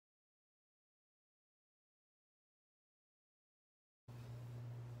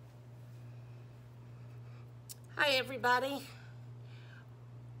Hi everybody,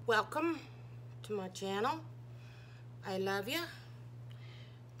 welcome to my channel. I love you.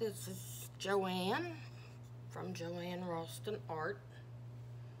 This is Joanne from Joanne Ralstin Art.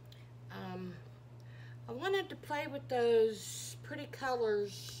 I wanted to play with those pretty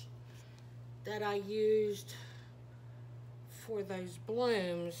colors that I used for those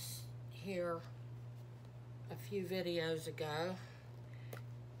blooms here a few videos ago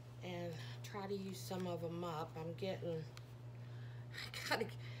and try to use some of them up.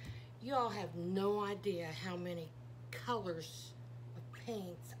 You all have no idea how many colors of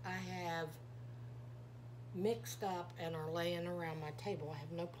paints I have mixed up and are laying around my table. I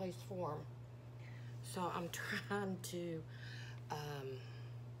have no place for them. So I'm trying to, it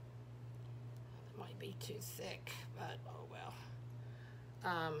might be too thick, but oh well.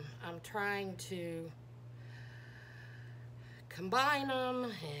 I'm trying to combine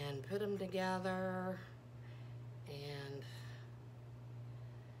them and put them together and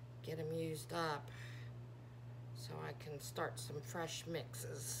get them used up so I can start some fresh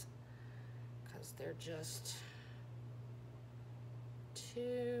mixes, because they're just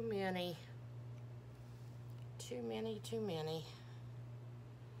too many.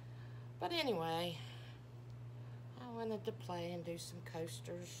 But anyway, I wanted to play and do some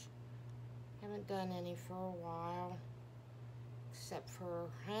coasters. Haven't done any for a while, except for,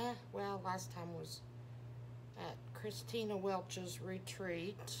 well, last time was at Christina Welch's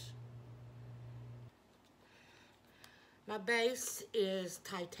retreat. My base is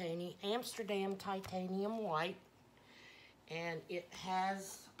titanium, Amsterdam titanium white, and it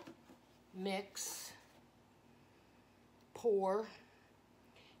has mix pour,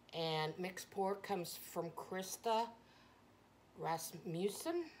 and mix pour comes from Krista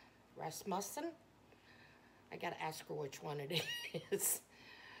Rasmussen. I gotta ask her which one it is.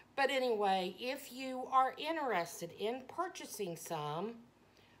 But anyway, if you are interested in purchasing some,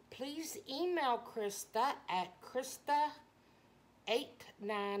 please email Krista at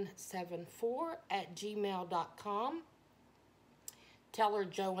krista8974@gmail.com. Tell her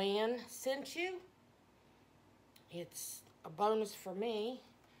Joanne sent you. It's a bonus for me.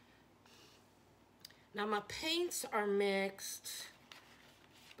 Now my paints are mixed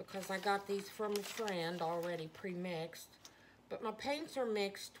because I got these from a friend already pre-mixed. But my paints are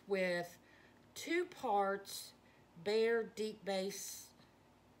mixed with 2 parts Behr Deep Base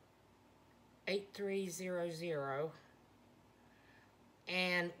 8300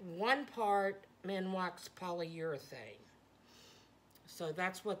 and 1 part Minwax Polyurethane. So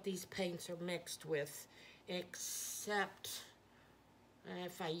that's what these paints are mixed with, except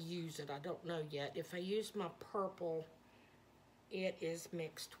if I use it, I don't know yet. If I use my purple, it is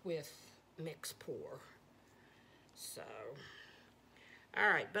mixed with mix pour. So, all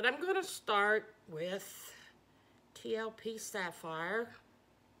right, but I'm going to start with TLP Sapphire.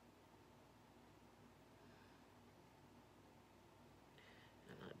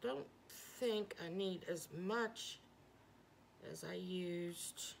 And I don't think I need as much as I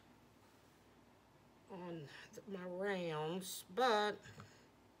used on my rounds, but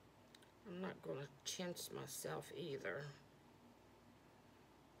I'm not going to chintz myself either.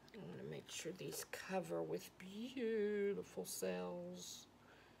 I'm going to make sure these cover with beautiful cells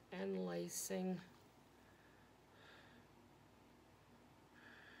and lacing.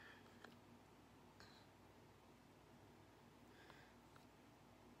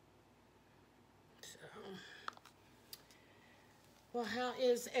 So, well, how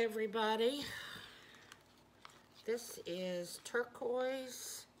is everybody? This is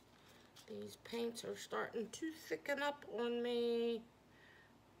Turquoise. These paints are starting to thicken up on me.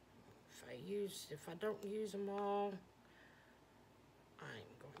 If I don't use them all,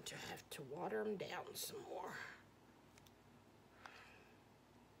 I'm going to have to water them down some more.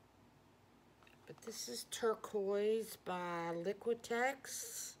 But this is Turquoise by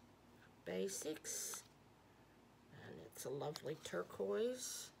Liquitex Basics, and it's a lovely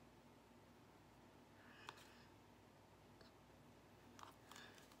turquoise.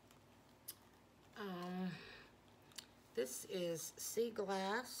 This is Sea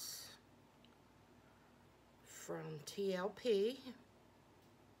Glass from TLP.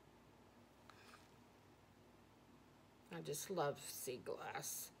 I just love sea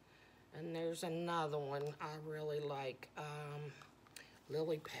glass. And there's another one I really like,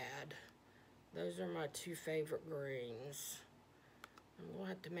 Lily Pad. Those are my 2 favorite greens. I'm going to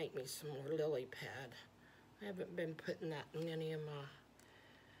have to make me some more Lily Pad. I haven't been putting that in any of my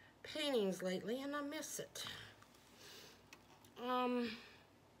paintings lately, and I miss it.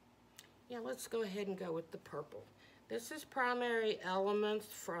 Yeah, let's go ahead and go with the purple. This is Primary Elements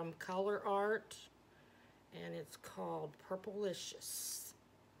from Color Art, and it's called Purplelicious.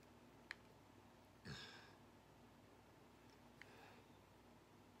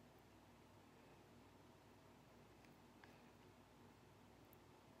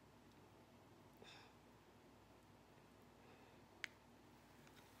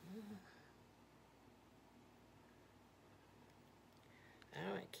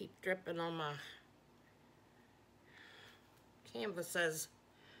 Oh, I keep dripping on my canvases,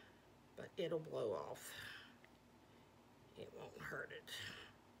 but it'll blow off. It won't hurt it.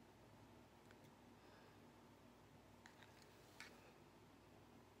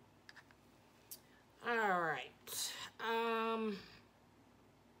 All right.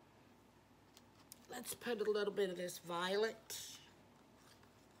 Let's put a little bit of this violet.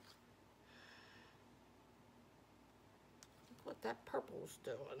 Look what that purple's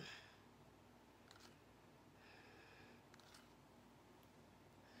doing.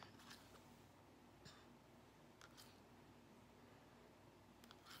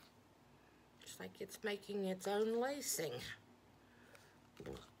 Just like it's making its own lacing.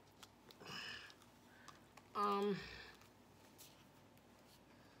 I'm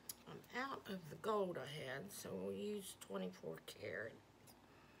out of the gold I had, so we'll use 24 karat.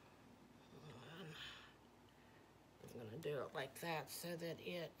 I'm going to do it like that so that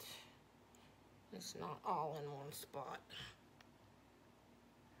it's not all in one spot.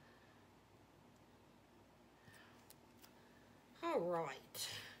 All right,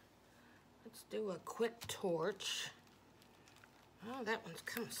 let's do a quick torch. Oh, that one's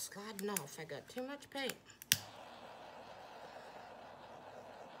kind of sliding off. I got too much paint.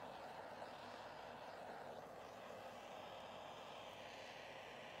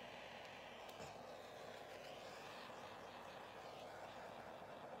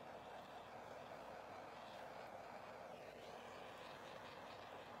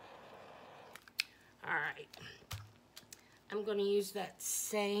 All right, I'm going to use that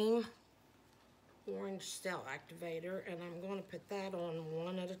same orange cell activator, and I'm going to put that on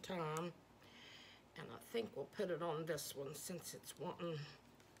one at a time, and I think we'll put it on this one since it's wanting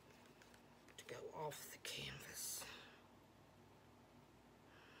to go off the canvas.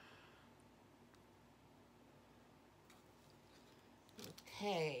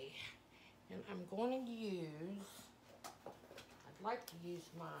 Okay, and I'm going to use, I'd like to use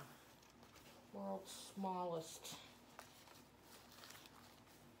my world's smallest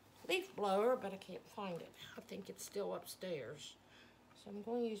leaf blower, but I can't find it. I think it's still upstairs. So I'm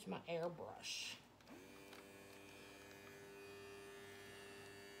going to use my airbrush.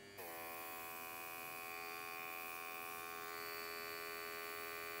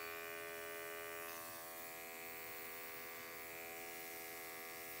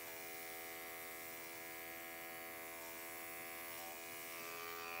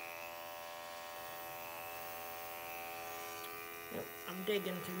 Nope, I'm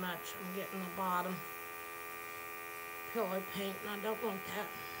digging too much. I'm getting the bottom pillow paint, and I don't want that.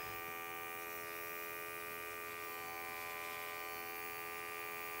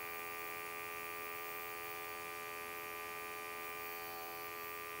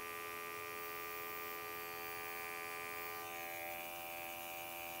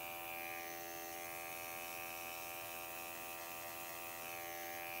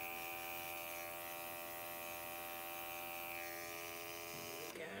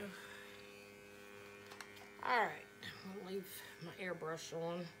 All right, I'll leave my airbrush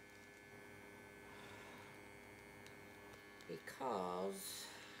on because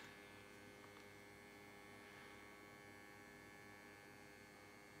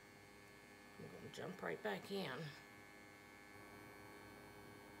I'm going to jump right back in.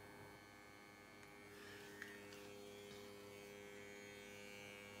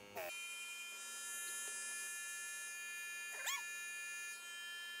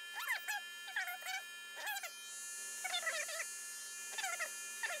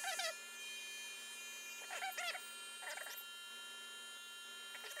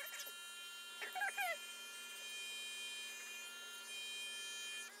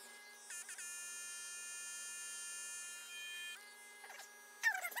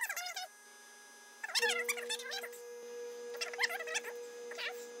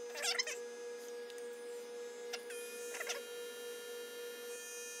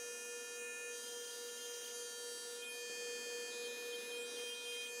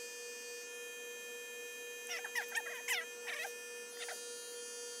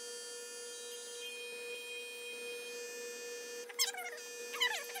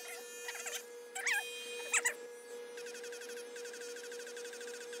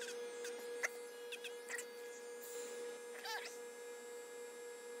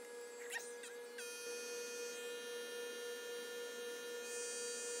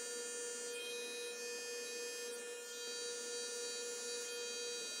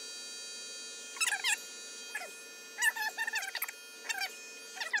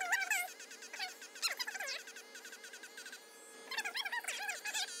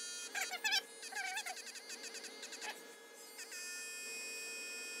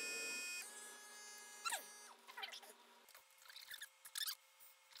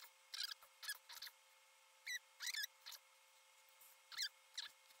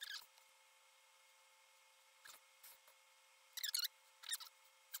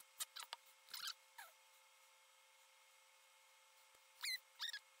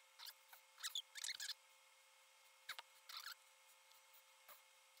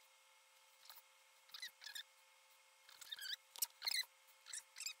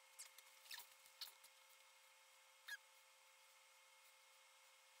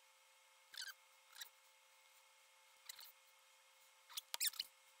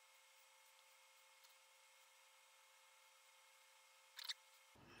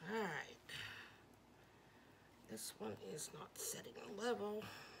 This one is not setting level.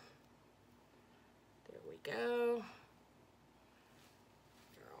 There we go.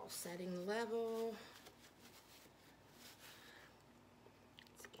 They're all setting level.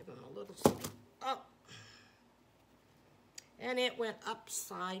 Let's give them a little sweep up. And it went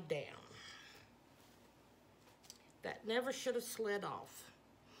upside down. That never should have slid off.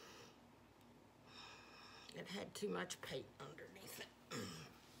 It had too much paint underneath it.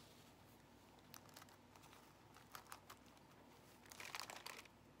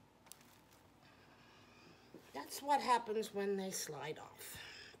 That's what happens when they slide off.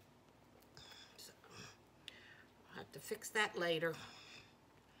 So, I'll have to fix that later.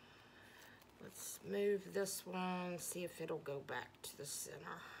 Let's move this one, see if it'll go back to the center.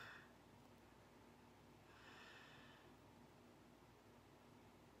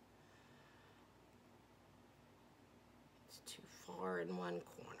 It's too far in one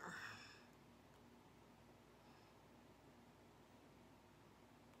corner.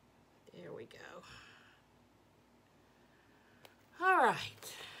 There we go. All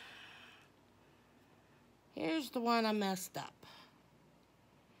right. Here's the one I messed up.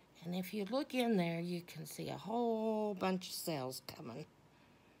 And if you look in there, you can see a whole bunch of cells coming.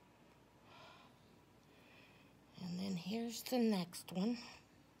 And then here's the next one.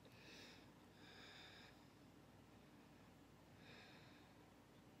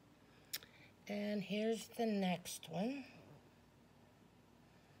 And here's the next one.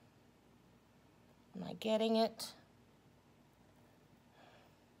 Am I getting it?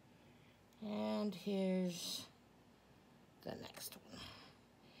 And here's the next one.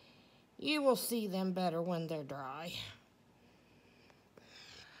 You will see them better when they're dry.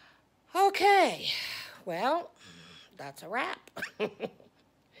 Okay, well, that's a wrap.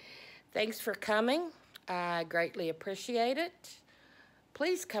 Thanks for coming. I greatly appreciate it.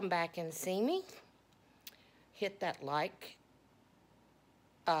 Please come back and see me. Hit that like,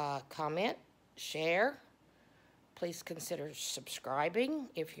 comment, share. Please consider subscribing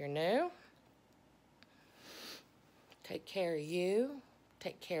if you're new. Take care of you.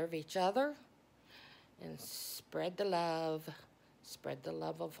 Take care of each other. And spread the love. Spread the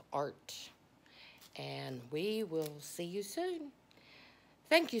love of art. And we will see you soon.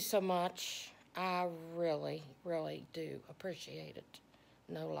 Thank you so much. I really, really do appreciate it.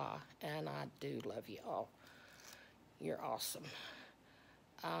 No lie. And I do love you all. You're awesome.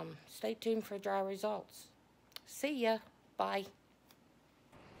 Stay tuned for dry results. See ya. Bye.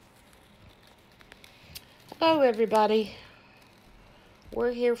 Hello, everybody.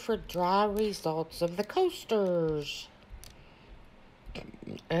 We're here for dry results of the coasters.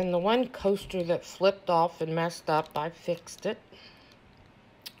 And the one coaster that flipped off and messed up, I fixed it.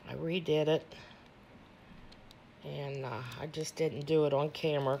 I redid it. And I just didn't do it on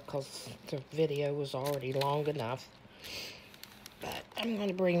camera because the video was already long enough. But I'm going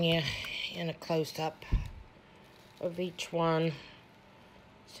to bring you in a close-up of each one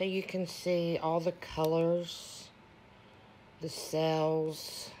so you can see all the colors, the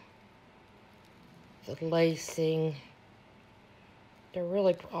cells, the lacing. They're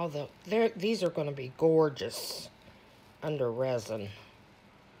really, these are going to be gorgeous under resin.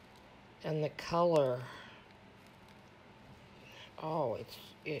 And the color, oh,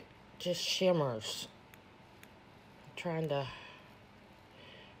 it just shimmers. I'm trying to,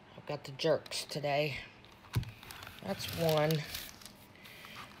 I've got the jerks today. That's one.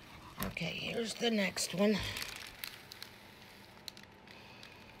 Okay, here's the next one.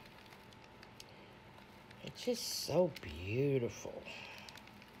 It's just so beautiful.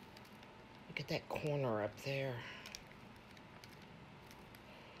 Look at that corner up there.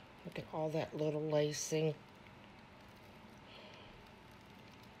 Look at all that little lacing.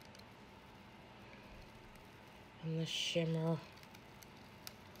 And the shimmer.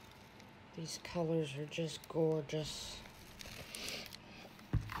 These colors are just gorgeous.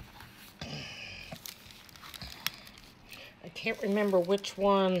 I can't remember which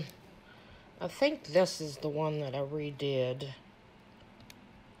one. I think this is the one that I redid.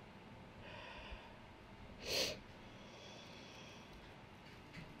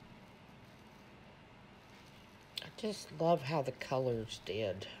 I just love how the colors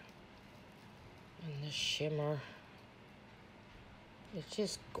did. And the shimmer. It's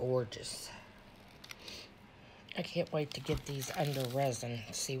just gorgeous. I can't wait to get these under resin,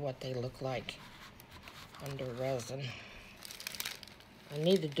 see what they look like under resin. I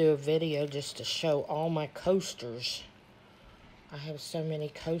need to do a video just to show all my coasters. I have so many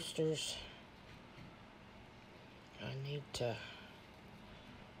coasters. I need to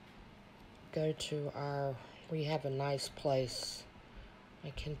go to we have a nice place. I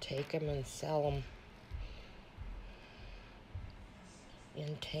can take them and sell them.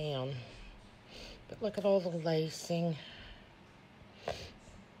 in town. But look at all the lacing.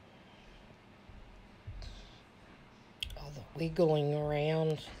 All the wiggling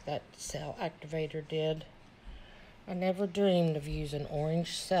around that cell activator did. I never dreamed of using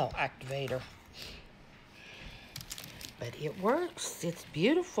orange cell activator. But it works. It's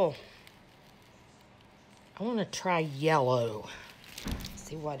beautiful. I want to try yellow.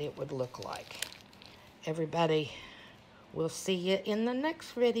 See what it would look like. Everybody, we'll see you in the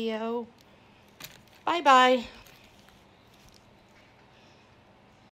next video. Bye-bye.